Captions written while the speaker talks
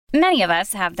Many of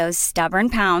us have those stubborn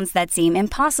pounds that seem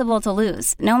impossible to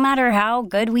lose, no matter how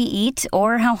good we eat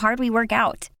or how hard we work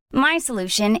out. My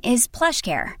solution is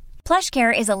PlushCare.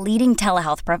 PlushCare is a leading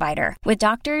telehealth provider with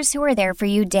doctors who are there for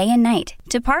you day and night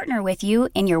to partner with you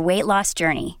in your weight loss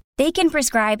journey. They can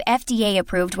prescribe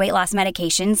FDA-approved weight loss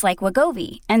medications like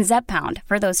Wegovy and Zepbound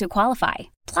for those who qualify.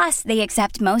 Plus, they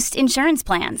accept most insurance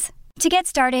plans. To get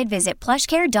started, visit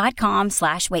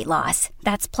plushcare.com/weightloss.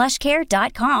 That's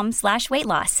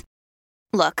plushcare.com/weightloss.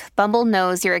 Look, Bumble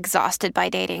knows you're exhausted by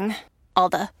dating. All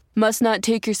the must not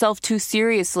take yourself too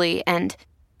seriously and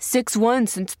 6'1"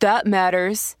 since that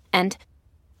matters. And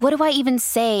what do I even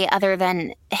say other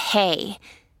than hey?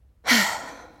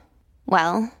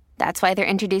 Well, that's why they're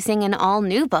introducing an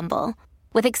all-new Bumble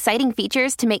with exciting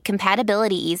features to make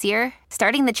compatibility easier,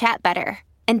 starting the chat better,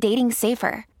 and dating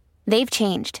safer. They've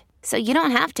changed, so you don't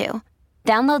have to.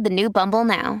 Download the new Bumble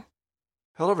now.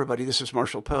 Hello, everybody. This is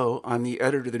Marshall Poe. I'm the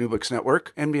editor of the New Books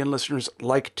Network. NBN listeners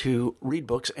like to read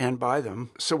books and buy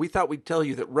them. So we thought we'd tell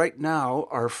you that right now,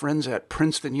 our friends at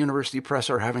Princeton University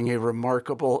Press are having a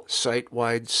remarkable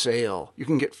site-wide sale. You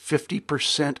can get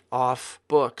 50% off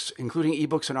books, including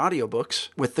ebooks and audiobooks,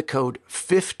 with the code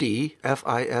 50,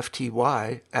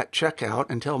 F-I-F-T-Y, at checkout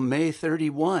until May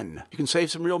 31. You can save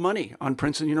some real money on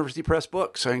Princeton University Press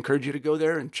books. I encourage you to go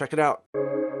there and check it out.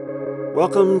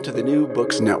 Welcome to the New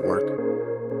Books Network.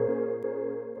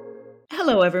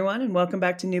 Hello, everyone, and welcome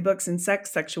back to New Books in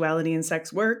Sex, Sexuality, and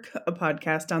Sex Work, a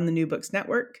podcast on the New Books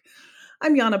Network.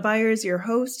 I'm Jana Byers, your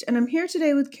host, and I'm here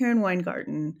today with Karen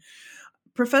Weingarten,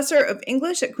 professor of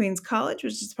English at Queens College,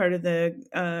 which is part of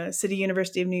the City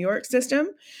University of New York system,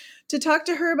 to talk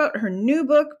to her about her new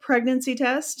book, Pregnancy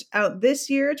Test, out this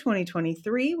year,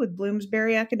 2023, with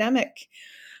Bloomsbury Academic.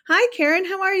 Hi, Karen.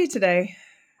 How are you today?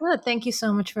 Well, thank you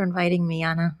so much for inviting me,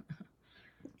 Jana.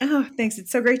 Oh, thanks.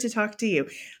 It's so great to talk to you.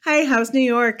 Hi, how's New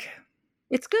York?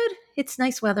 It's good. It's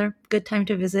nice weather. Good time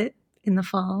to visit in the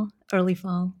fall, early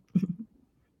fall.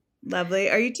 Lovely.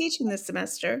 Are you teaching this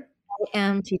semester? I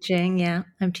am teaching, yeah.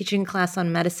 I'm teaching a class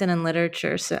on medicine and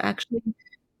literature. So actually,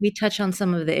 we touch on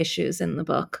some of the issues in the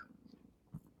book.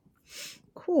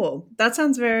 Cool. That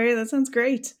sounds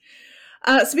great.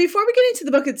 So before we get into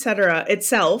the book,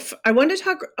 itself, I want to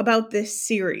talk about this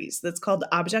series that's called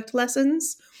Object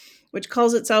Lessons, which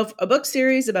calls itself a book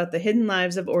series about the hidden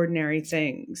lives of ordinary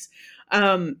things.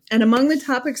 And among the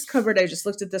topics covered, I just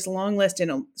looked at this long list,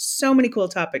 so many cool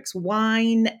topics: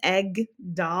 wine, egg,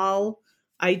 doll,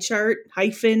 eye chart,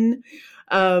 hyphen.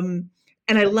 And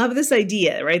I love this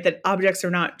idea, right, that objects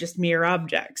are not just mere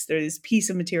objects. They're this piece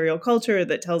of material culture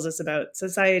that tells us about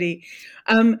society.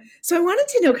 So I wanted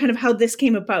to know kind of how this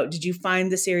came about. Did you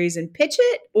find the series and pitch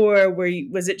it, or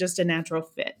was it just a natural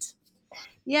fit?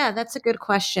 Yeah, that's a good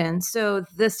question. So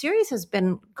the series has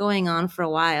been going on for a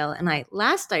while, and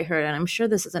last I heard, and I'm sure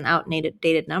this is an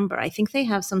outdated number, I think they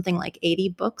have something like 80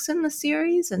 books in the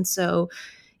series. And so,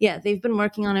 yeah, they've been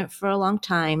working on it for a long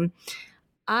time.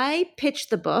 I pitched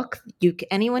the book.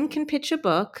 Anyone can pitch a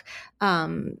book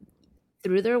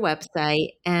through their website,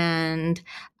 and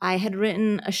I had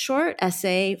written a short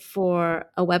essay for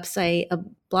a blogging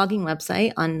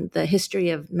website on the history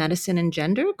of medicine and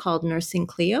gender called Nursing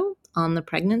Cleo, on the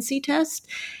pregnancy test.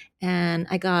 And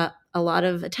I got a lot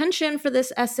of attention for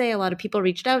this essay. A lot of people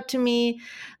reached out to me.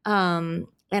 And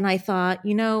I thought,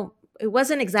 it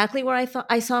wasn't exactly where I thought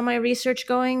I saw my research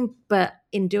going, but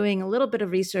in doing a little bit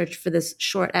of research for this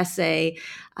short essay,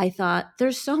 I thought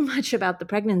there's so much about the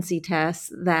pregnancy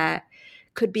test that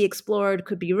could be explored,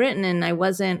 could be written, and I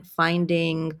wasn't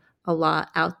finding a lot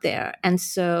out there. And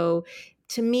so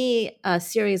to me, a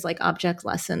series like Object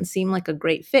Lessons seemed like a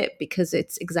great fit because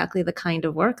it's exactly the kind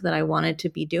of work that I wanted to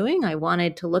be doing. I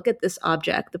wanted to look at this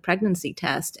object, the pregnancy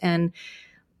test, and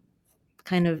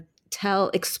kind of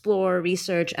explore,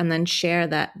 research, and then share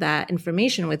that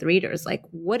information with readers. Like,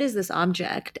 what is this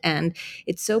object? And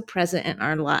it's so present in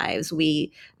our lives.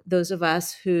 Those of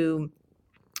us who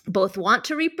both want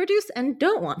to reproduce and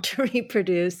don't want to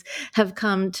reproduce have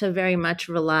come to very much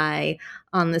rely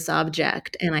on this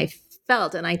object. And I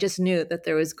felt, and I just knew that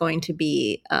there was going to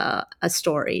be a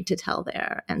story to tell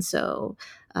there. And so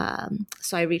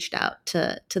I reached out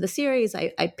to the series.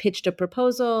 I pitched a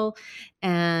proposal,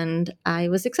 and I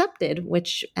was accepted,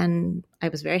 and I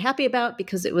was very happy about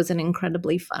because it was an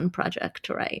incredibly fun project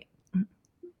to write.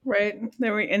 Right.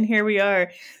 And here we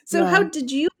are. So How did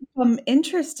you become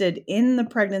interested in the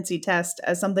pregnancy test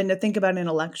as something to think about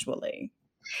intellectually?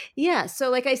 Yeah. So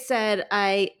like I said,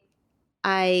 I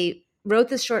wrote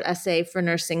this short essay for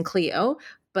Nursing Cleo,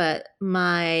 but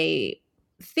my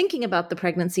thinking about the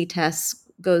pregnancy test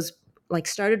goes like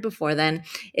started before then.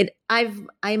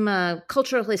 I'm a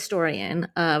cultural historian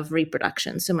of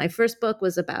reproduction. So my first book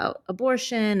was about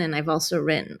abortion, and I've also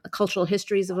written cultural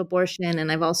histories of abortion,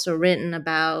 and I've also written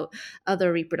about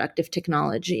other reproductive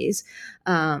technologies.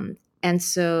 And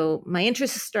so my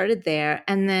interest started there.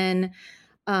 And then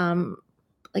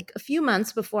like a few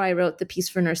months before I wrote the piece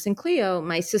for Nursing Cleo,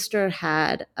 my sister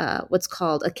had what's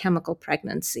called a chemical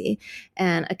pregnancy.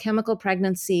 And a chemical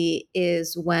pregnancy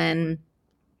is when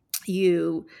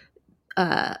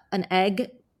an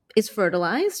egg is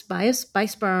fertilized by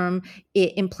sperm.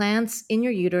 It implants in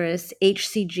your uterus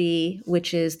HCG,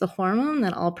 which is the hormone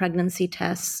that all pregnancy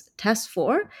tests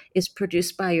for, is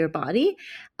produced by your body.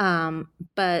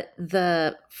 But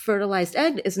the fertilized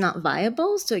egg is not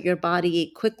viable, so your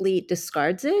body quickly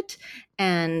discards it.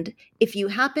 And if you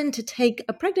happen to take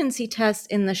a pregnancy test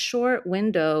in the short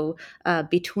window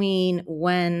between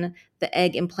when the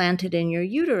egg implanted in your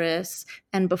uterus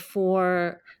and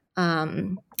before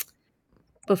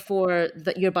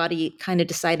your body kind of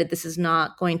decided this is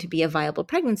not going to be a viable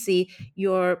pregnancy,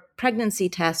 your pregnancy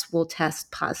test will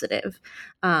test positive.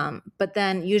 But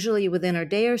then usually within a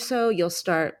day or so, you'll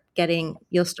start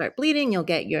bleeding, you'll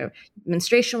get your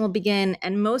menstruation will begin,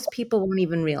 and most people won't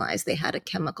even realize they had a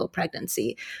chemical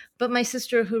pregnancy. But my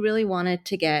sister, who really wanted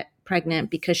to get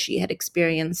pregnant because she had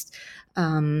experienced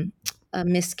a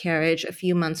miscarriage a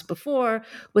few months before,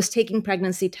 was taking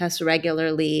pregnancy tests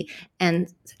regularly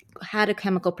and had a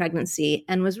chemical pregnancy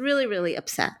and was really, really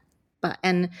upset.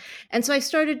 And so I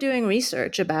started doing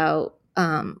research about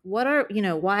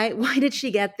why did she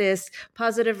get this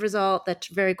positive result that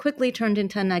very quickly turned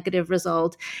into a negative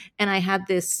result? And I had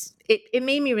this, it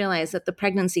made me realize that the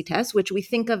pregnancy test, which we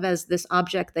think of as this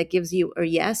object that gives you a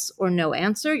yes or no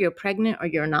answer, you're pregnant or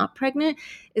you're not pregnant,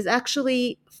 is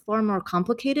actually far more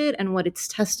complicated, and what it's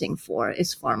testing for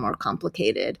is far more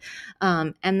complicated.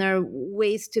 And there are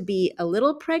ways to be a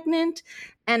little pregnant,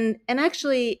 and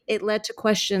actually it led to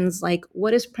questions like,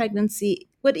 what is pregnancy?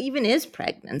 What even is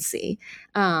pregnancy?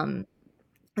 And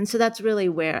so that's really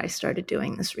where I started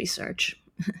doing this research.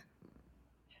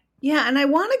 Yeah, and I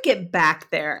want to get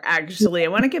back there, actually. I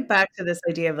want to get back to this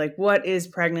idea of like, what is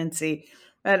pregnancy?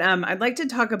 But I'd like to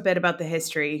talk a bit about the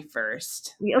history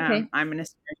first. Okay. I'm an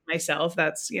historian myself.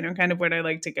 That's, kind of what I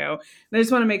like to go. And I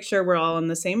just want to make sure we're all on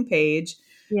the same page.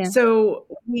 Yeah. So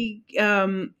we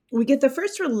get the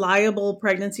first reliable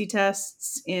pregnancy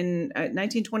tests in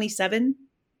 1927.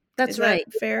 That's Is right.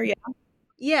 That fair? Yeah.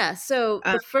 Yeah. So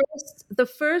the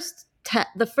first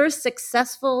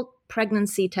successful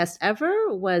pregnancy test ever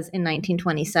was in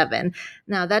 1927.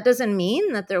 Now, that doesn't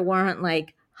mean that there weren't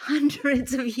like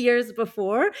hundreds of years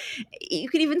before. You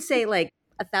could even say like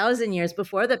 1,000 years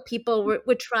before, that people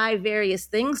would try various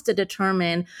things to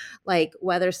determine like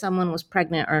whether someone was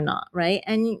pregnant or not, right?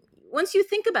 And once you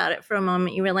think about it for a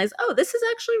moment, you realize, oh, this is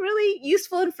actually really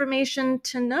useful information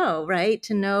to know, right?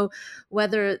 To know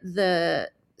whether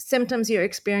the symptoms you're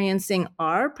experiencing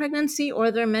are pregnancy, or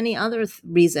there are many other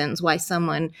reasons why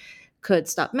someone could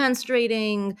stop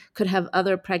menstruating, could have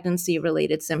other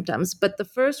pregnancy-related symptoms. But the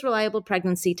first reliable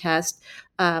pregnancy test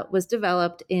was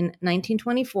developed in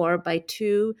 1924 by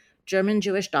two German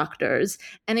Jewish doctors,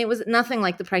 and it was nothing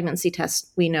like the pregnancy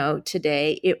test we know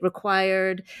today. It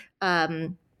required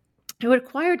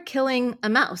killing a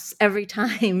mouse every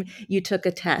time you took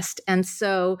a test. And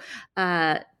so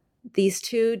these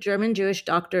two German Jewish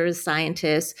doctors,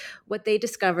 scientists, what they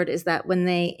discovered is that when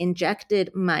they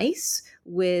injected mice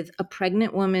with a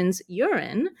pregnant woman's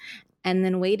urine and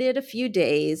then waited a few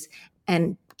days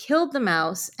and killed the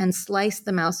mouse and sliced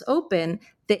the mouse open,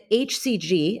 the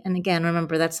HCG, and again,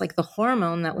 remember, that's like the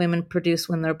hormone that women produce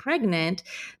when they're pregnant,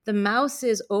 the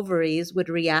mouse's ovaries would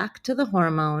react to the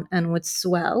hormone and would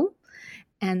swell.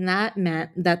 And that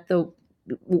meant that the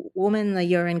woman the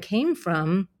urine came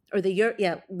from, or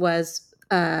was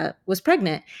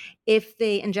pregnant. If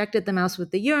they injected the mouse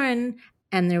with the urine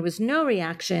and there was no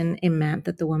reaction, it meant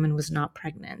that the woman was not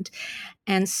pregnant.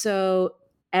 And so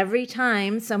every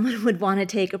time someone would want to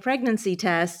take a pregnancy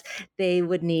test, they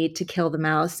would need to kill the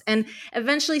mouse. And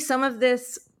eventually some of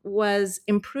this was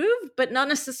improved, but not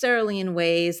necessarily in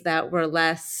ways that were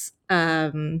less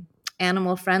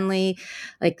animal friendly.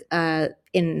 Like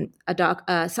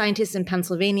scientists in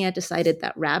Pennsylvania decided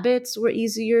that rabbits were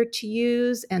easier to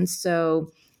use, and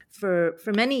so for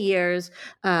many years,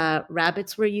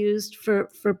 rabbits were used for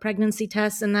pregnancy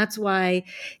tests, and that's why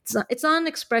it's not an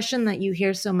expression that you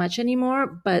hear so much anymore.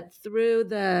 But through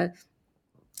the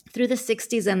through the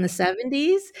 60s and the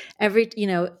 70s,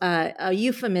 a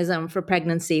euphemism for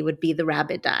pregnancy would be the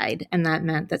rabbit died. And that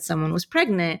meant that someone was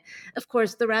pregnant. Of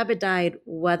course, the rabbit died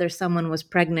whether someone was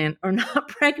pregnant or not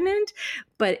pregnant,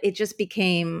 but it just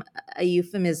became a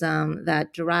euphemism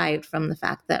that derived from the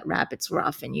fact that rabbits were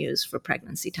often used for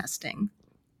pregnancy testing.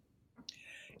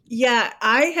 Yeah,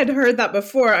 I had heard that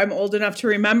before. I'm old enough to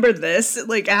remember this,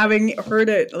 like having heard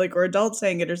it, like, or adults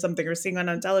saying it or something, or seeing it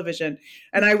on television.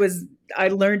 And I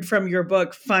learned from your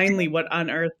book finally what on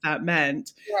earth that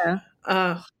meant.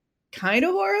 Yeah. Kind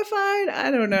of horrified. I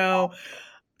don't know.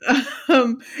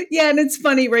 Yeah, and it's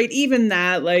funny, right? Even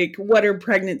that, like, what are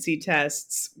pregnancy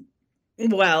tests?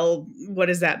 Well, what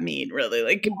does that mean, really?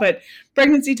 Like, but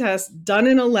pregnancy tests done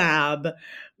in a lab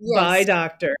by Yes.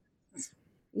 doctors.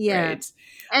 Yeah. Right.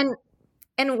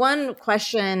 And one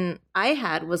question I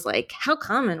had was like, how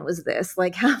common was this?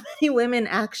 Like, how many women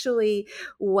actually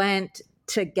went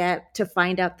to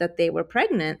find out that they were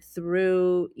pregnant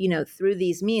through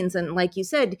these means? And like you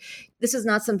said, this is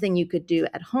not something you could do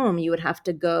at home. You would have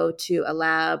to go to a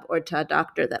lab or to a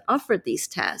doctor that offered these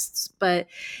tests. But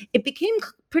it became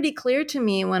pretty clear to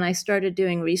me when I started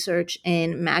doing research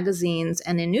in magazines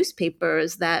and in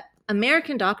newspapers that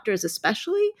American doctors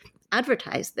especially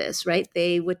advertise this, right?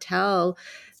 They would tell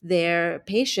their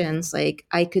patients, like,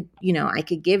 I could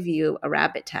give you a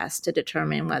rabbit test to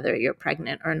determine whether you're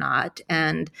pregnant or not.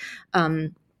 And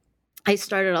I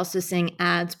started also seeing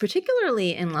ads,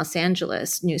 particularly in Los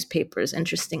Angeles newspapers,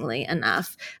 interestingly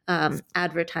enough,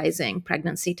 advertising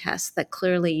pregnancy tests that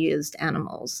clearly used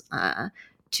animals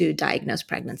to diagnose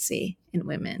pregnancy in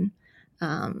women.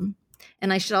 And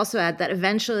I should also add that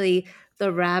eventually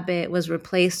the rabbit was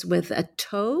replaced with a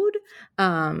toad.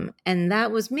 And that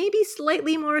was maybe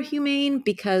slightly more humane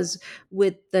because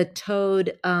with the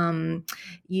toad,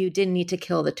 you didn't need to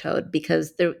kill the toad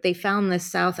because they found this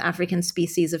South African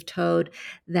species of toad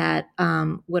that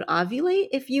would ovulate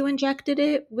if you injected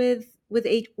it with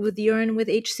urine with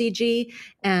HCG,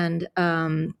 and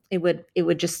it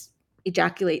would just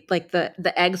ejaculate, like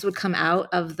the eggs would come out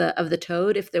of the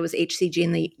toad if there was HCG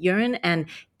in the urine. And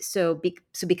so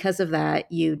because of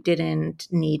that, you didn't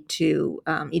need to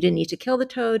kill the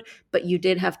toad, but you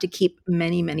did have to keep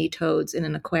many toads in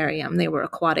an aquarium. They were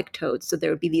aquatic toads, so there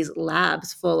would be these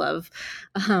labs full of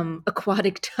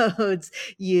aquatic toads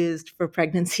used for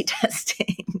pregnancy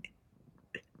testing.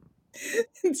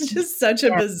 It's just such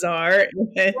a bizarre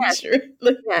image. Yes.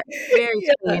 Like, very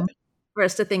strange for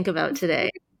us to think about today.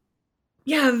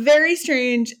 Yeah, very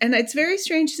strange. And it's very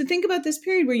strange to think about this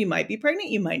period where you might be pregnant,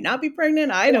 you might not be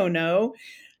pregnant, I don't know.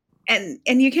 And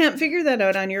you can't figure that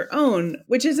out on your own,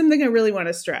 which is something I really want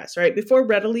to stress, right? Before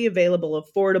readily available,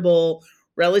 affordable,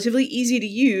 relatively easy to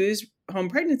use home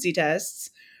pregnancy tests,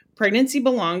 pregnancy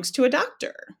belongs to a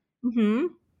doctor. Mm-hmm.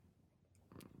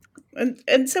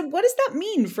 And so what does that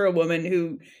mean for a woman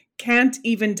who can't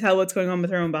even tell what's going on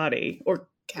with her own body, or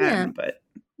can, but...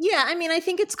 Yeah, I mean, I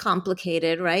think it's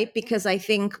complicated, right? Because I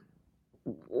think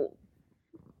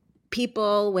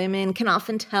women can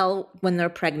often tell when they're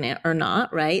pregnant or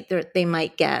not, right? They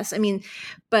might guess. I mean,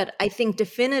 but I think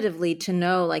definitively to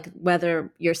know, like,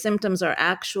 whether your symptoms are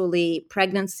actually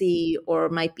pregnancy or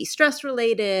might be stress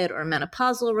related or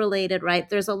menopausal related, right?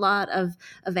 There's a lot of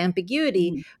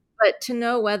ambiguity. Mm-hmm. But to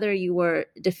know whether you were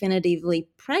definitively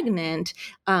pregnant,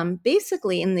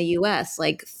 basically in the U.S.,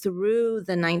 like through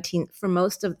the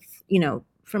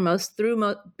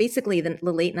basically the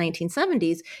late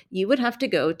 1970s, you would have to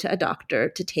go to a doctor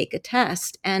to take a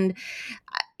test. And,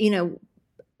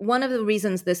 one of the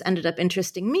reasons this ended up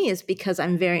interesting me is because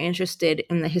I'm very interested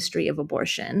in the history of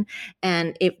abortion.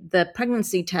 And if the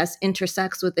pregnancy test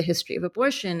intersects with the history of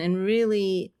abortion in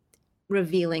really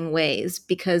revealing ways,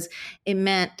 because it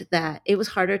meant that it was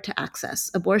harder to access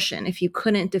abortion if you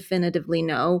couldn't definitively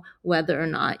know whether or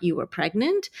not you were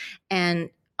pregnant. And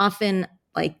often,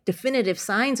 like, definitive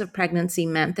signs of pregnancy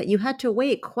meant that you had to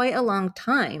wait quite a long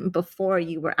time before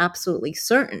you were absolutely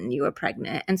certain you were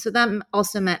pregnant. And so that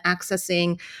also meant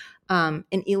accessing an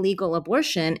illegal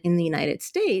abortion in the United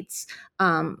States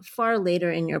far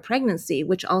later in your pregnancy,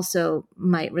 which also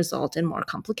might result in more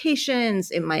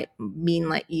complications. It might mean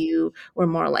that you were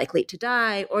more likely to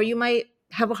die, or you might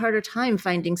have a harder time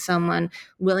finding someone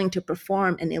willing to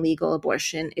perform an illegal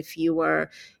abortion if you were,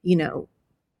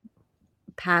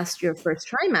 past your first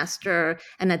trimester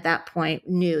and at that point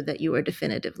knew that you were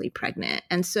definitively pregnant.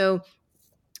 And so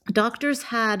doctors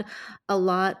had a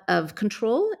lot of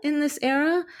control in this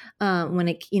era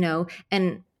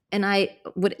and and I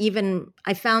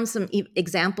found some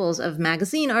examples of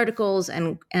magazine articles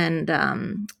and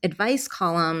advice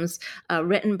columns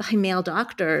written by male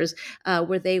doctors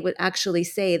where they would actually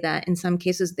say that in some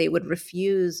cases they would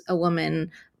refuse a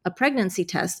woman a pregnancy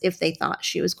test if they thought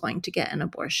she was going to get an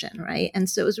abortion, right? And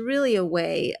so it was really a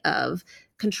way of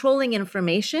controlling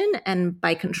information, and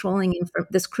by controlling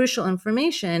this crucial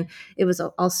information, it was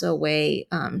also a way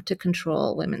to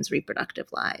control women's reproductive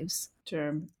lives.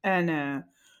 Sure. And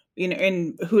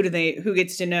and who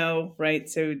gets to know, right?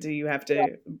 So do you have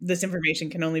to, this information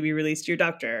can only be released to your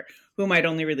doctor, who might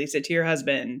only release it to your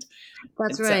husband,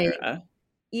 That's etc. right.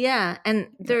 Yeah. And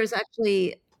there's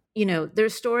actually,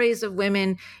 there's stories of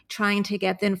women trying to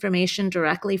get the information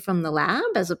directly from the lab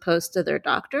as opposed to their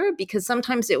doctor, because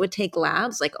sometimes it would take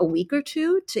labs like a week or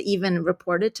two to even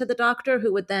report it to the doctor,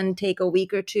 who would then take a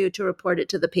week or two to report it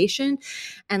to the patient.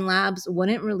 And labs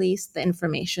wouldn't release the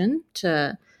information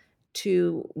to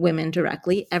women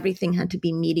directly. Everything had to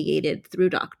be mediated through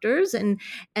doctors. And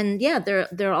yeah, there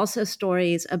are also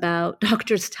stories about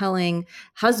doctors telling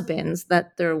husbands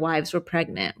that their wives were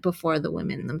pregnant before the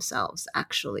women themselves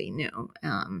actually knew.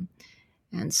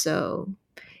 And so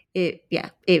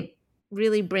it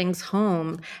really brings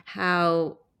home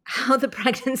how the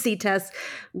pregnancy test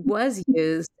was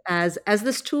used as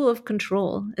this tool of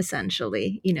control,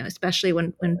 essentially, especially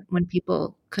when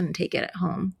people couldn't take it at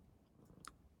home.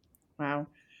 Wow.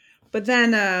 But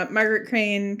then Margaret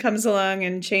Crane comes along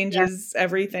and changes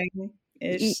everything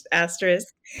ish,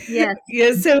 asterisk. Yes.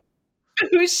 Yeah. So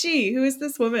who is she? Who is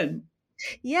this woman?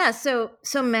 Yeah, so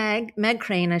Meg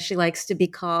Crane, as she likes to be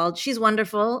called, she's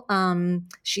wonderful.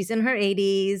 She's in her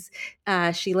 80s.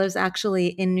 She lives actually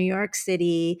in New York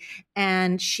City,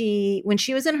 and when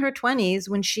she was in her 20s,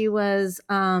 when she was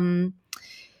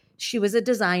a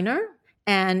designer.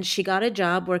 And she got a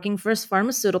job working for a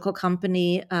pharmaceutical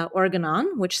company,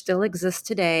 Organon, which still exists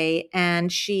today.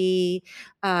 And she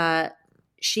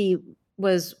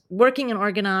was working in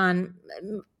Organon,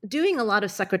 doing a lot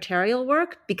of secretarial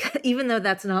work, because even though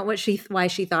that's not why she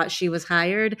thought she was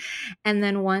hired. And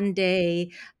then one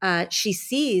day she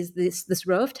sees this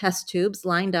row of test tubes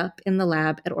lined up in the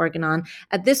lab at Organon.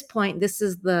 At this point, this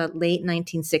is the late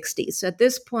 1960s. So at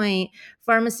this point,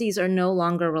 pharmacies are no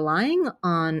longer relying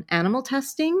on animal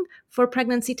testing for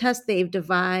pregnancy tests. They've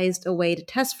devised a way to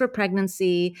test for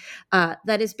pregnancy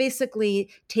that is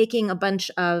basically taking a bunch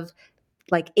of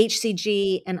like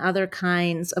HCG and other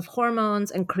kinds of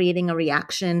hormones and creating a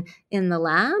reaction in the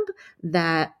lab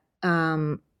that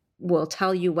will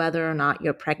tell you whether or not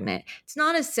you're pregnant. It's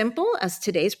not as simple as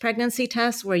today's pregnancy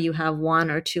test where you have one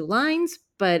or two lines,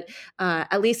 but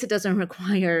at least it doesn't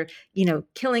require,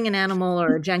 killing an animal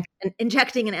or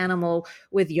injecting an animal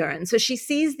with urine. So she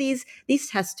sees these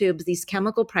test tubes, these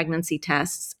chemical pregnancy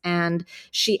tests, and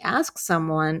she asks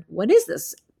someone, "What is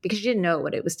this?" Because she didn't know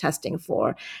what it was testing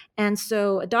for. And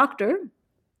so a doctor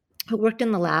who worked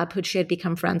in the lab, who she had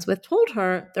become friends with, told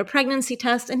her their pregnancy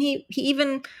test. And he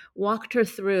even walked her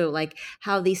through like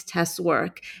how these tests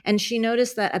work. And she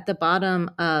noticed that at the bottom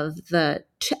of the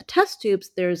test tubes,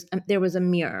 there was a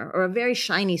mirror or a very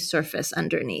shiny surface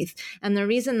underneath. And the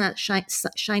reason that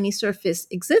shiny surface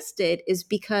existed is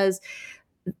because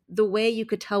the way you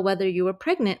could tell whether you were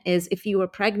pregnant is if you were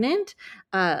pregnant,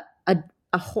 a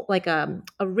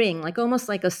ring, like almost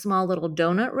like a small little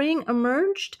donut ring,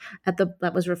 emerged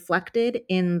that was reflected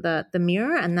in the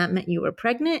mirror, and that meant you were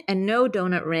pregnant. And no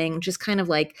donut ring, just kind of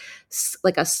like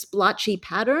a splotchy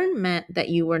pattern, meant that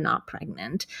you were not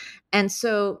pregnant. And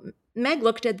so Meg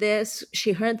looked at this,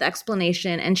 she heard the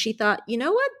explanation, and she thought, you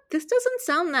know what? This doesn't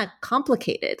sound that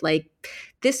complicated. Like,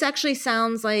 this actually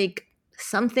sounds like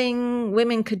something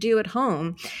women could do at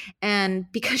home. And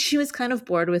because she was kind of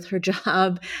bored with her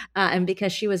job and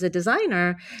because she was a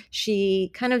designer, she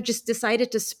kind of just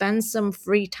decided to spend some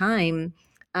free time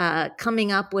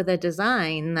coming up with a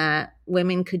design that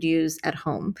women could use at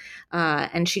home.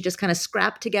 And she just kind of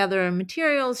scrapped together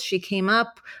materials. She came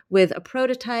up with a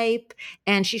prototype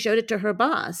and she showed it to her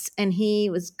boss. And he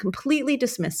was completely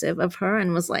dismissive of her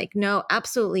and was like, "No,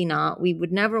 absolutely not. We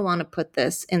would never want to put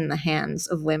this in the hands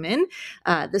of women.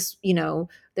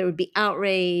 There would be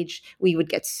outrage. We would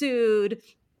get sued.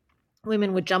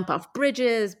 Women would jump off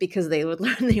bridges because they would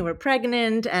learn they were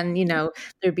pregnant, and,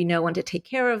 there'd be no one to take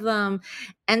care of them."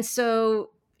 And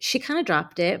so she kind of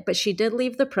dropped it, but she did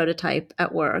leave the prototype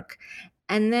at work.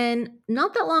 And then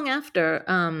not that long after,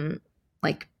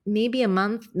 like maybe a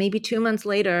month, maybe 2 months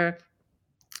later,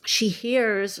 she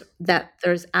hears that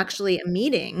there's actually a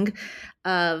meeting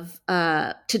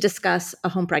to discuss a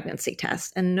home pregnancy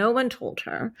test, and no one told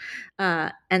her.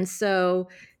 And so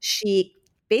she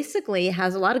basically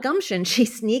has a lot of gumption. She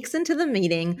sneaks into the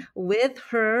meeting with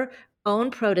her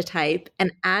own prototype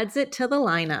and adds it to the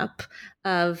lineup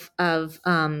of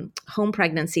home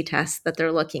pregnancy tests that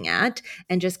they're looking at,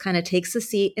 and just kind of takes a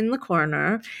seat in the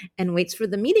corner and waits for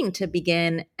the meeting to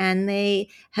begin. And they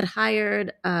had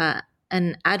hired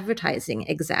an advertising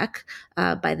exec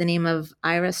by the name of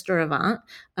Ira Sturavant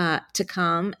to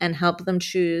come and help them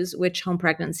choose which home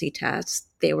pregnancy tests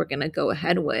they were going to go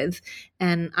ahead with.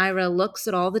 And Ira looks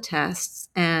at all the tests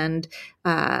and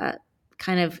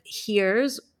kind of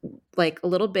hears like a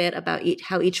little bit about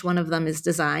how each one of them is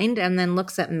designed, and then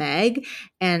looks at Meg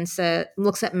and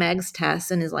looks at Meg's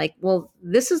test and is like, well,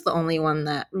 this is the only one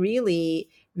that really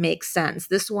makes sense.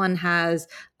 This one has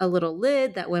a little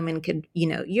lid that women could,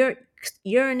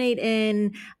 urinate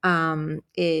in.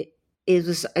 It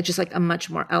was just like a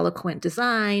much more eloquent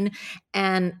design.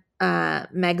 And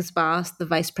Meg's boss, the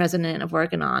vice president of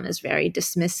Organon, is very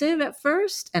dismissive at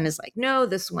first and is like, no,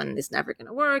 this one is never going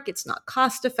to work. It's not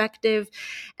cost effective.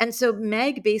 And so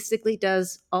Meg basically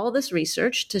does all this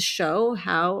research to show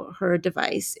how her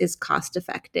device is cost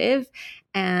effective.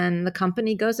 And the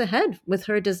company goes ahead with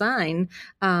her design.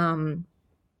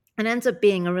 And ends up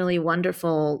being a really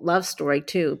wonderful love story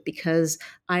too, because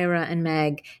Ira and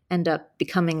Meg end up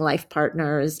becoming life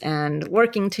partners and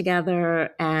working together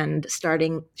and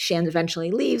starting. Shan eventually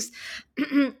leaves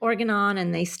Organon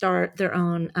and they start their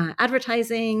own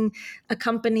advertising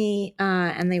company,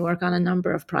 and they work on a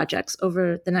number of projects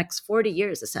over the next 40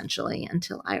 years, essentially,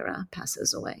 until Ira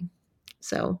passes away.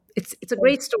 So it's a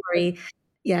great story.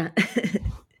 Yeah.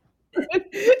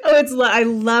 I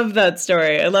love that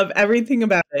story. I love everything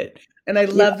about it. And I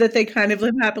love that they kind of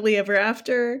live happily ever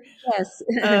after. Yes.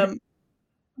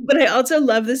 But I also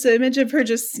love this image of her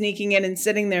just sneaking in and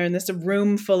sitting there in this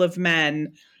room full of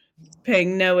men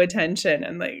paying no attention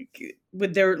and like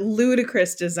with their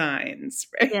ludicrous designs,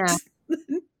 right? Yeah.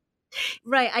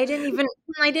 Right. I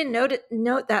didn't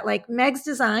note that like Meg's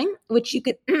design, which you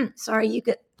could,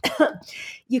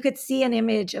 you could see an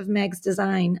image of Meg's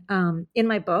design in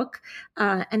my book,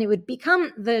 and it would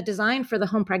become the design for the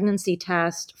home pregnancy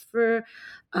test for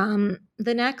the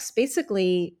next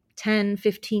basically 10,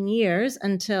 15 years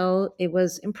until it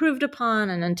was improved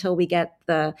upon and until we get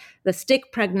the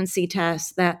stick pregnancy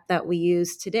test that we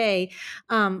use today.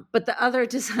 But the other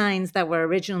designs that were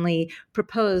originally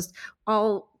proposed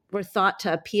all were thought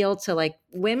to appeal to like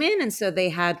women. And so they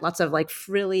had lots of like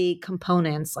frilly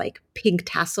components like pink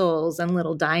tassels and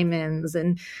little diamonds.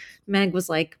 And Meg was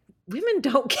like, women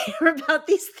don't care about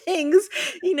these things,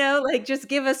 like just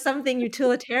give us something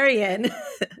utilitarian.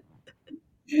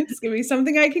 It's going to be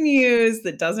something I can use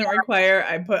that doesn't require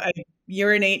I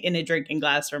urinate in a drinking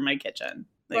glass from my kitchen.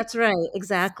 That's right.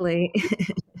 Exactly.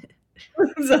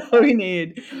 That's all we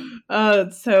need.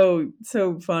 It's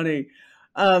so funny.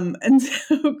 And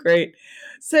so great.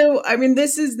 So, I mean,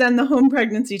 this is then the home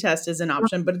pregnancy test is an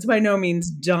option, but it's by no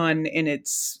means done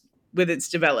with its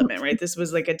development, right? This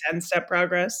was like a 10-step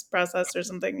process or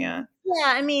something. Yeah. Yeah.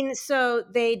 I mean, so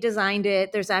they designed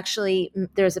it. There's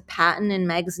a patent in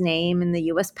Meg's name in the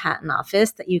US Patent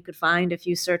Office that you could find if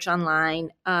you search online.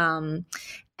 And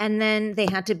then they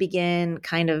had to begin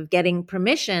kind of getting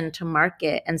permission to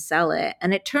market and sell it.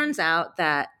 And it turns out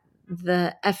that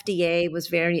the FDA was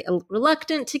very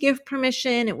reluctant to give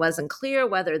permission. It wasn't clear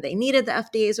whether they needed the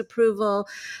FDA's approval.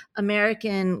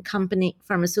 American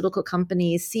pharmaceutical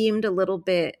companies seemed a little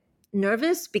bit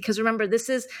nervous because remember, this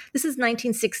is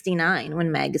 1969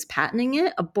 when Meg is patenting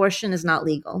it. Abortion is not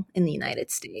legal in the United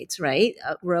States, right?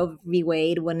 Roe v.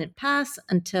 Wade wouldn't pass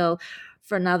until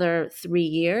for another 3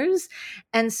 years.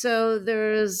 And so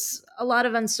there's a lot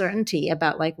of uncertainty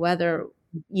about like whether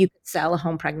you could sell a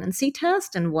home pregnancy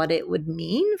test and what it would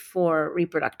mean for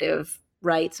reproductive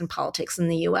rights and politics in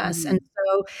the US. Mm-hmm. And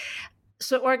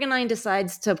so Organon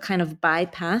decides to kind of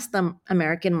bypass the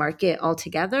American market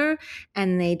altogether,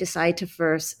 and they decide to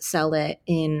first sell it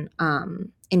in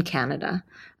Canada.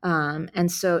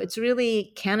 And so it's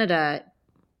really Canada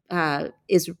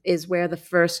is where the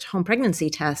first home pregnancy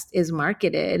test is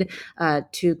marketed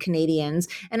to Canadians.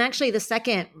 And actually the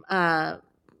second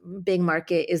big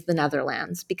market is the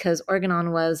Netherlands, because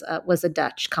Organon was a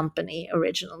Dutch company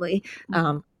originally.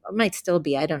 Might still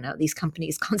be, I don't know. These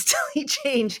companies constantly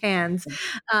change hands.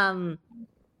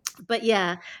 But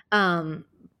yeah.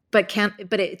 but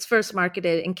it's first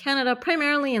marketed in Canada,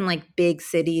 primarily in like big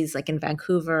cities like in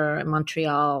Vancouver,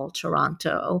 Montreal,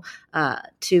 Toronto,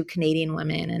 to Canadian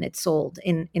women, and it's sold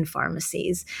in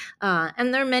pharmacies.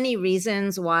 And there are many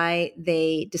reasons why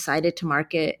they decided to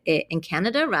market it in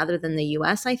Canada rather than the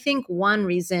US. I think one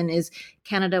reason is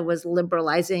Canada was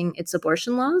liberalizing its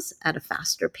abortion laws at a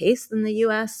faster pace than the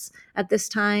US at this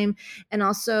time. And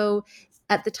also,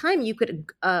 at the time,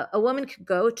 a woman could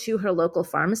go to her local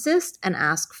pharmacist and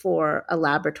ask for a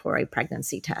laboratory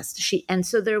pregnancy test. And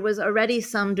so there was already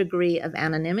some degree of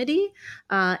anonymity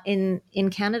in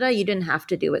Canada. You didn't have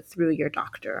to do it through your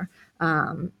doctor,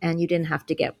 and you didn't have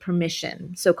to get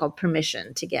permission, so-called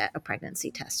permission, to get a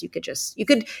pregnancy test. You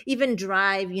could even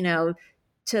drive,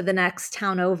 to the next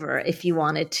town over if you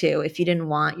wanted to, if you didn't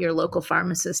want your local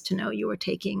pharmacist to know you were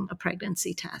taking a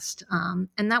pregnancy test.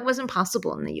 And that wasn't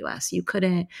possible in the US. You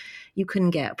couldn't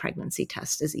get a pregnancy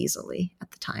test as easily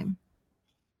at the time.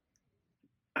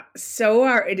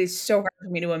 It is so hard for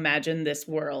me to imagine this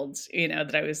world,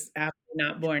 that I was absolutely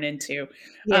not born into.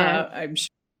 Yeah. I'm sure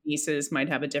nieces might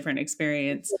have a different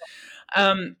experience.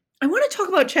 I want to talk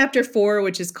about chapter 4,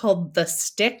 which is called The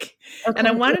Stick. Okay. And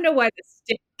I want to know why the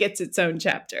stick gets its own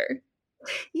chapter.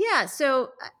 Yeah.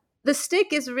 So the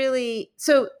stick is really,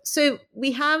 so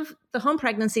we have the home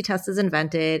pregnancy test is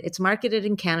invented. It's marketed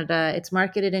in Canada. It's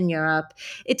marketed in Europe.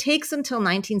 It takes until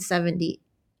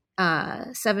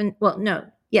 1977.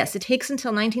 It takes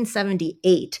until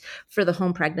 1978 for the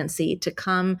home pregnancy to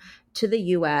come to the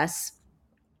US.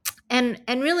 And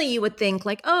really you would think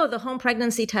like, oh, the home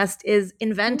pregnancy test is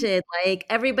invented, like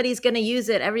everybody's going to use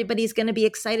it, everybody's going to be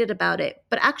excited about it.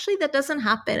 But actually that doesn't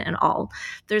happen at all.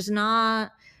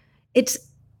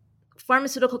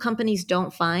 Pharmaceutical companies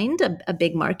don't find a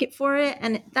big market for it.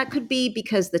 And that could be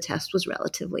because the test was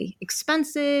relatively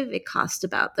expensive. It cost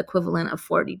about the equivalent of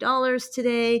 $40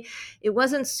 today. It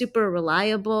wasn't super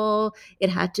reliable. It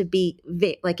had to be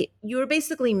you were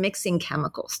basically mixing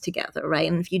chemicals together, right?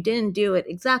 And if you didn't do it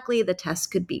exactly, the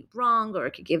test could be wrong, or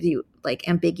it could give you like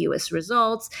ambiguous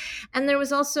results. And there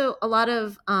was also a lot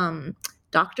of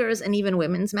doctors and even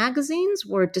women's magazines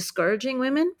were discouraging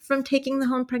women from taking the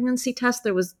home pregnancy test.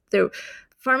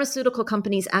 Pharmaceutical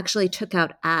companies actually took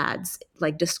out ads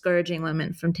like discouraging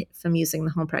women from using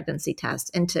the home pregnancy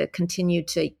test and to continue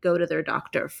to go to their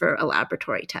doctor for a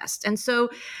laboratory test. And so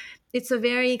it's a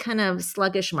very kind of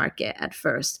sluggish market at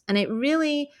first. And it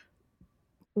really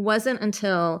wasn't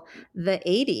until the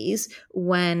 80s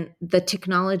when the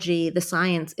technology, the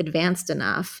science advanced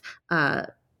enough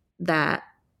that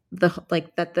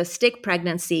the stick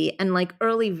pregnancy and like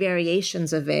early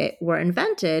variations of it were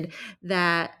invented,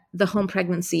 that the home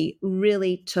pregnancy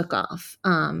really took off,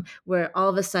 where all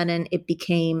of a sudden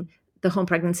the home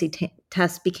pregnancy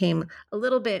test became a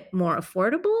little bit more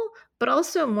affordable, but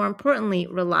also more importantly,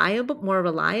 more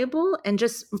reliable and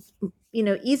just,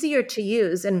 easier to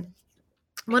use. And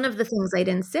one of the things I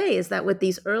didn't say is that with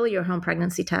these earlier home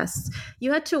pregnancy tests,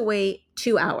 you had to wait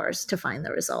 2 hours to find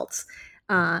the results.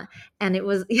 And it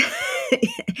was, it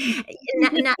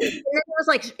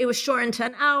was shortened to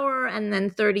an hour and then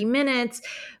 30 minutes.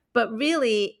 But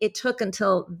really, it took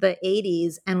until the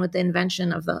 80s, and with the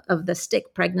invention of the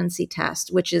stick pregnancy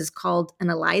test, which is called an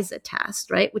ELISA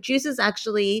test, right, which uses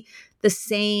actually the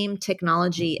same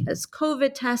technology as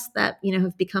COVID tests that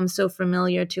have become so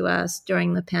familiar to us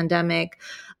during the pandemic,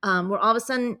 where all of a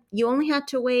sudden you only had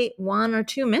to wait 1 or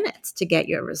 2 minutes to get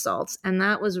your results, and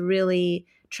that was really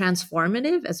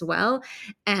transformative as well.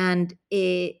 And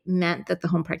it meant that the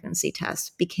home pregnancy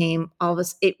test became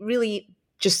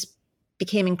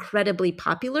incredibly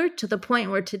popular, to the point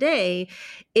where today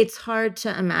it's hard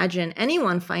to imagine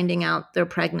anyone finding out they're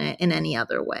pregnant in any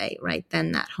other way, right,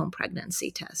 than that home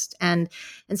pregnancy test. And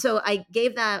so I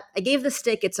gave the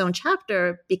stick its own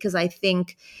chapter because I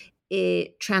think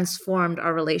it transformed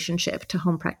our relationship to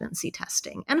home pregnancy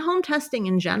testing and home testing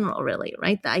in general, really,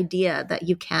 right? The idea that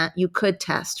you could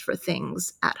test for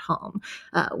things at home,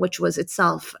 which was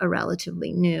itself a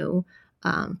relatively new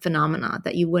phenomena,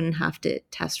 that you wouldn't have to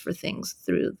test for things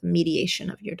through the mediation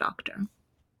of your doctor.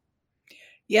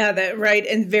 Yeah, that right.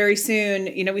 And very soon,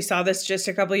 we saw this just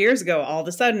a couple of years ago. All of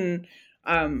a sudden,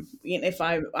 if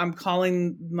I'm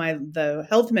calling the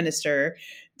health minister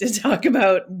to talk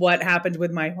about what happened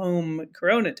with my home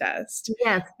corona test.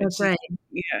 Yes, that's right.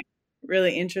 Yeah,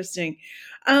 really interesting.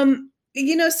 So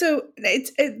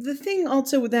it's the thing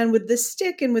also then with this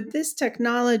stick and with this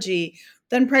technology,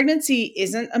 then pregnancy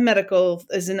isn't a medical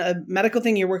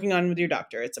thing you're working on with your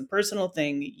doctor. It's a personal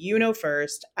thing,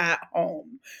 first at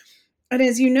home. And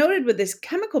as you noted with this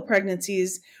chemical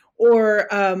pregnancies, or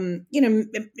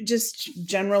just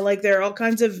general, like there are all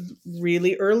kinds of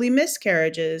really early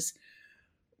miscarriages,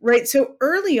 right? So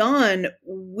early on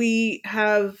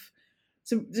now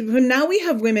we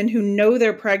have women who know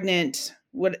they're pregnant,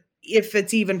 what if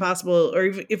it's even possible,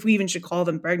 or if we even should call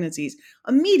them pregnancies,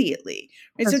 immediately,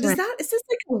 right? So That's right. is this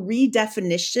like a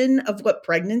redefinition of what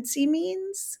pregnancy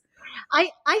means?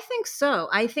 I think so.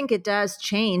 I think it does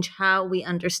change how we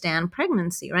understand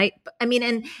pregnancy, right? I mean,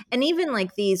 and even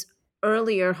like these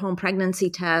earlier home pregnancy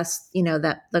tests,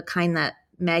 that the kind that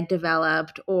Meg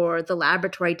developed, or the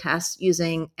laboratory tests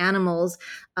using animals,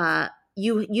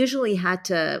 you usually had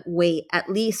to wait at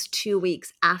least 2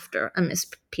 weeks after a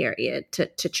missed period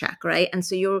to check, right? And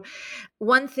so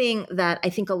one thing that I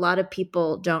think a lot of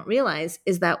people don't realize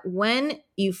is that when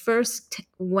you first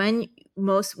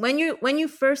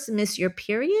miss your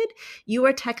period, you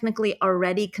are technically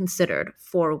already considered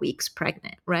 4 weeks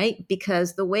pregnant, right?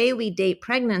 Because the way we date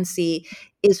pregnancy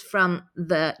is from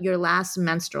the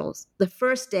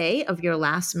first day of your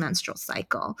last menstrual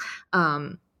cycle.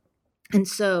 And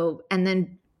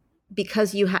then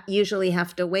because you usually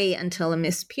have to wait until a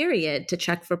missed period to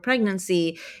check for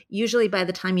pregnancy, usually by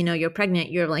the time you know you're pregnant,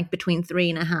 you're like between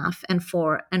 3.5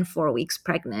 and 4 weeks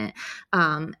pregnant.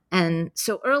 And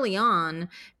so early on,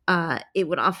 it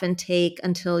would often take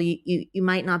until you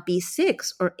might not be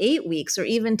 6 or 8 weeks or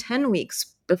even 10 weeks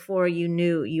before you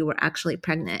knew you were actually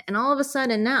pregnant. And all of a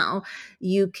sudden now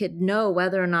you could know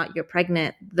whether or not you're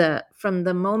pregnant from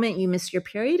the moment you miss your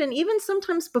period, and even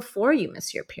sometimes before you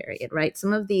miss your period, right?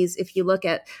 Some of these, if you look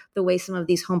at the way some of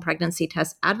these home pregnancy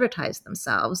tests advertise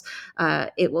themselves,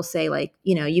 it will say like,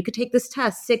 you could take this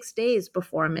test 6 days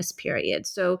before a missed period.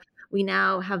 So we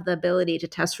now have the ability to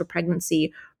test for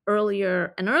pregnancy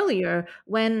earlier and earlier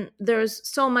when there's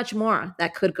so much more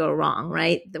that could go wrong,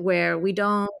 right? Where we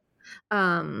don't,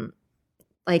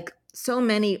 like so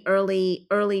many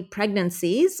early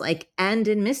pregnancies like end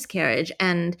in miscarriage,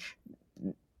 and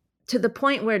to the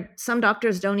point where some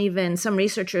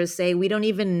researchers say we don't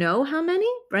even know how many,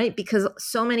 right? Because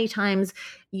so many times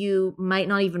you might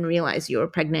not even realize you were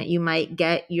pregnant. You might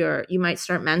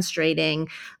start menstruating,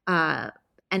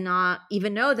 and not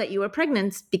even know that you were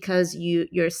pregnant, because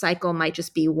your cycle might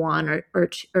just be 1 or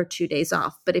 2 days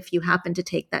off. But if you happen to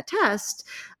take that test,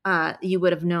 you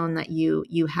would have known that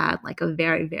you had like a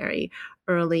very, very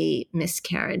early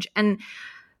miscarriage. And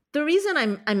the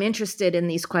reason I'm interested in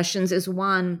these questions is,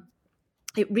 one,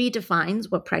 it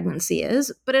redefines what pregnancy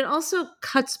is, but it also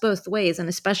cuts both ways, and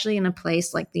especially in a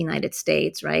place like the United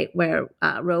States, right, where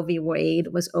Roe v.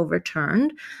 Wade was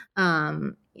overturned,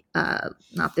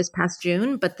 not this past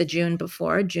June, but the June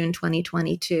before, June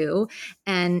 2022.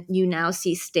 And you now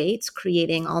see states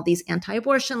creating all these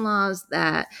anti-abortion laws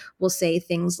that will say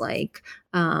things like,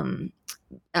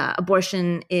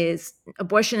 abortion is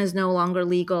no longer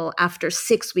legal after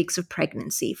 6 weeks of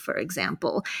pregnancy, for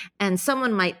example. And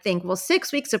someone might think, well,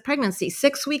 6 weeks of pregnancy,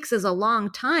 6 weeks is a long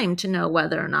time to know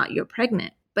whether or not you're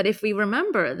pregnant. But if we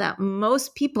remember that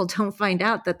most people don't find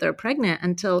out that they're pregnant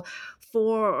until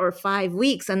 4 or 5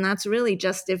 weeks, and that's really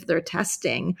just if they're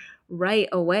testing right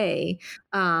away,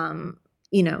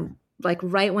 like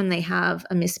right when they have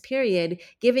a missed period,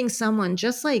 giving someone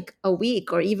just like a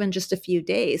week or even just a few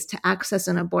days to access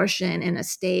an abortion in a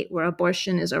state where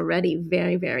abortion is already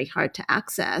very, very hard to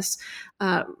access,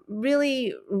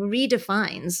 really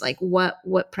redefines like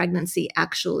what pregnancy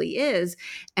actually is.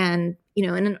 And, in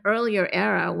an earlier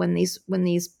era when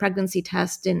these pregnancy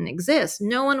tests didn't exist,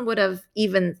 no one would have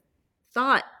even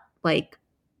thought, like,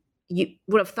 you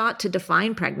would have thought to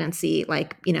define pregnancy,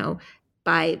 like,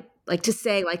 by like to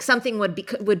say like something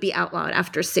would be outlawed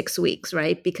after 6 weeks,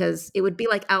 right? Because it would be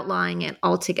like outlawing it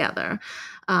altogether.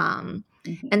 And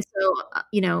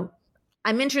so,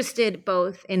 I'm interested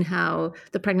both in how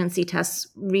the pregnancy tests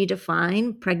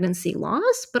redefine pregnancy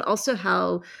loss, but also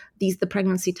how the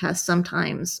pregnancy tests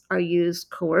sometimes are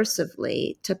used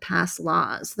coercively to pass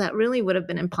laws that really would have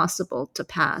been impossible to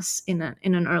pass in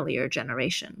an earlier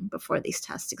generation before these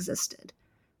tests existed.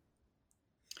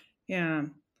 Yeah.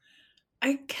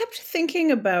 I kept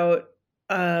thinking about,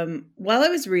 while I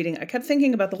was reading, I kept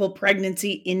thinking about the whole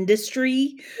pregnancy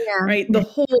industry, right? The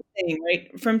whole thing,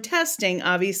 right? From testing,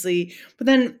 obviously, but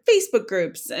then Facebook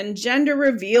groups and gender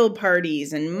reveal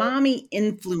parties and mommy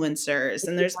influencers.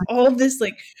 And there's all this,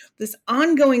 like, this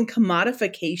ongoing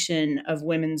commodification of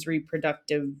women's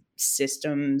reproductive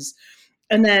systems.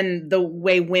 And then the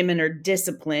way women are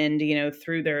disciplined,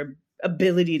 through their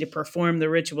ability to perform the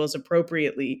rituals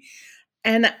appropriately.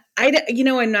 And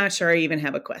I'm not sure I even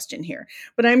have a question here,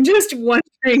 but I'm just wondering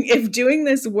if doing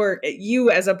this work, you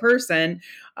as a person,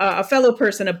 a fellow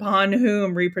person upon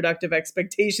whom reproductive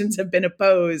expectations have been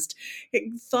opposed,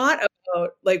 thought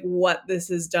about like what this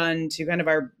has done to kind of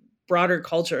our broader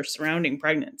culture surrounding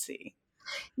pregnancy.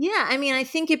 Yeah, I mean, I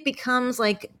think it becomes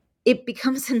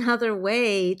another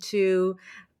way to,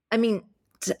 I mean,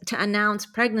 to announce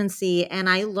pregnancy. And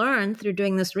I learned through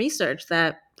doing this research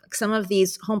that some of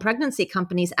these home pregnancy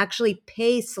companies actually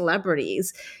pay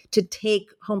celebrities to take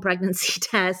home pregnancy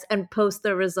tests and post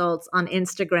their results on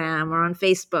Instagram or on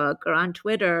Facebook or on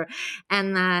Twitter.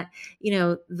 And that,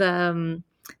 the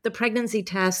pregnancy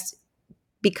test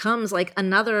becomes like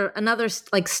another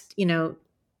like,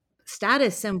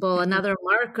 status symbol, another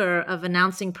marker of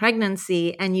announcing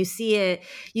pregnancy. And you see it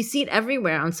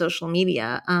everywhere on social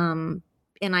media.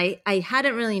 And I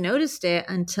hadn't really noticed it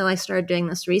until I started doing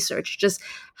this research, just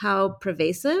how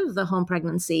pervasive the home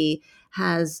pregnancy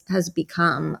has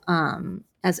become,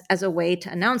 as a way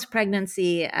to announce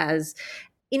pregnancy, as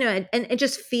and it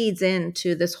just feeds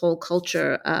into this whole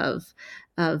culture of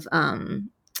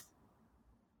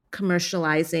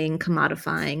commercializing,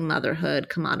 commodifying motherhood,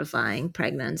 commodifying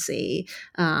pregnancy,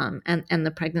 and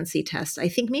the pregnancy test. I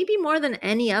think maybe more than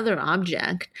any other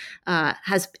object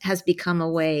has become a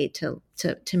way to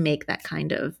make that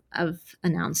kind of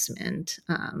announcement.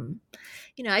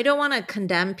 I don't want to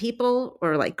condemn people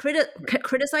or like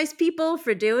criticize people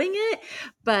for doing it,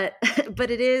 but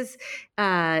it is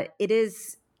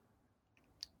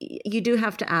you do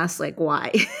have to ask, like,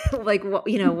 why, like, what,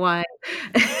 why,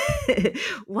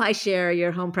 why share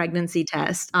your home pregnancy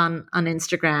test on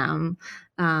Instagram?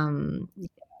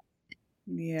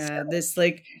 This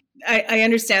like, I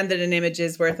understand that an image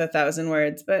is worth 1,000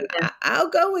 words, but Yeah. I'll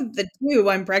go with the 2.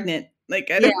 I'm pregnant. Like,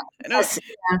 I don't,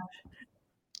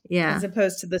 Yeah. as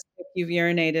opposed to the stuff you've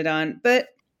urinated on. But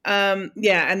and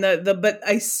but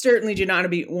I certainly do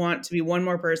not want to be one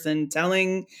more person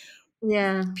telling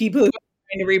people who are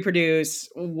trying to reproduce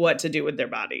what to do with their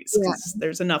bodies, because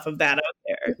there's enough of that out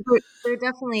there. There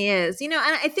definitely is, and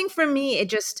I think for me, it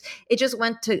just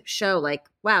went to show, like,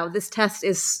 wow, this test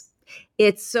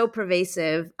it's so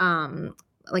pervasive.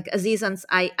 Like Aziz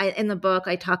I in the book,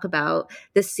 I talk about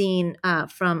the scene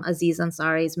from Aziz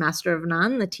Ansari's Master of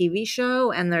None, the TV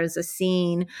show, and there's a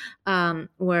scene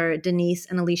where Denise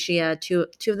and Alicia, two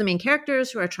of the main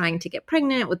characters, who are trying to get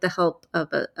pregnant with the help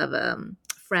of a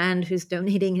friend who's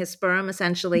donating his sperm,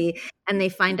 essentially, and they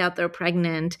find out they're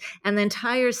pregnant, and the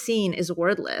entire scene is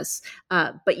wordless,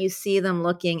 but you see them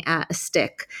looking at a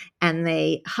stick, and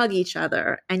they hug each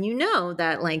other, and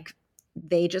that, like,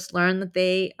 they just learned that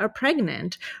they are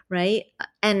pregnant, right?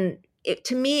 And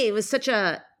to me, it was such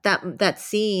that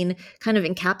scene kind of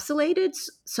encapsulated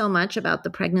so much about the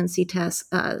pregnancy test,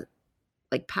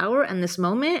 like, power and this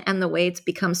moment, and the way it's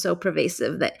become so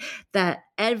pervasive that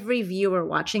every viewer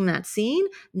watching that scene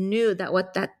knew that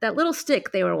what that little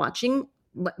stick they were watching,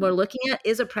 what we're looking at,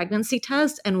 is a pregnancy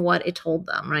test, and what it told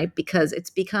them, right? Because it's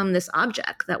become this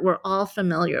object that we're all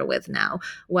familiar with now,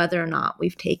 whether or not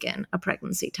we've taken a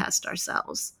pregnancy test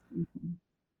ourselves.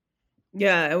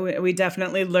 Yeah, we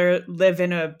definitely live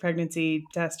in a pregnancy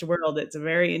test world. It's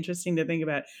very interesting to think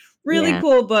about. Really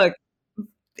cool book,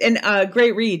 and a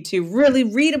great read too. Really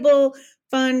readable,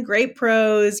 fun, great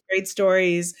prose, great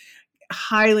stories.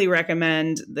 Highly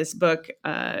recommend this book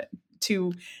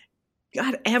to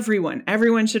everyone.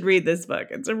 Everyone should read this book.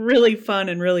 It's a really fun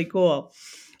and really cool.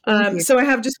 So I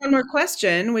have just one more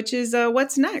question, which is,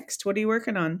 what's next? What are you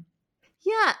working on?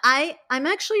 Yeah, I'm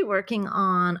actually working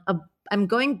on I'm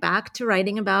going back to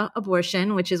writing about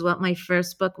abortion, which is what my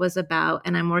first book was about.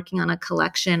 And I'm working on a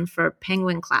collection for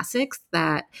Penguin Classics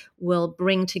that will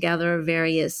bring together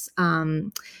various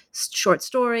short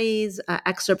stories,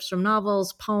 excerpts from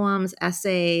novels, poems,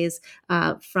 essays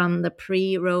from the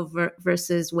pre-Roe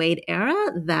versus Wade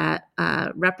era that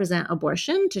represent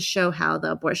abortion, to show how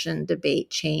the abortion debate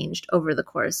changed over the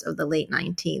course of the late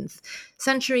 19th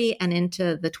century and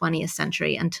into the 20th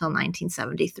century until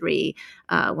 1973,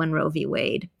 when Roe v.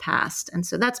 Wade passed. And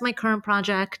so that's my current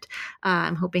project.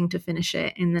 I'm hoping to finish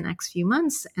it in the next few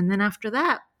months. And then after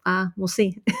that, we'll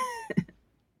see.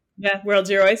 Yeah, world's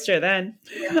your oyster then.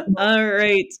 All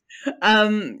right.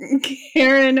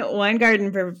 Karen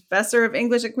Weingarten, professor of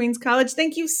English at Queen's College,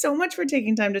 thank you so much for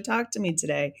taking time to talk to me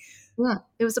today. Yeah,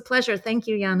 it was a pleasure. Thank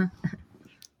you, Yana.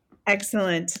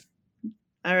 Excellent.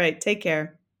 All right. Take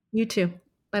care. You too.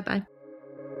 Bye-bye.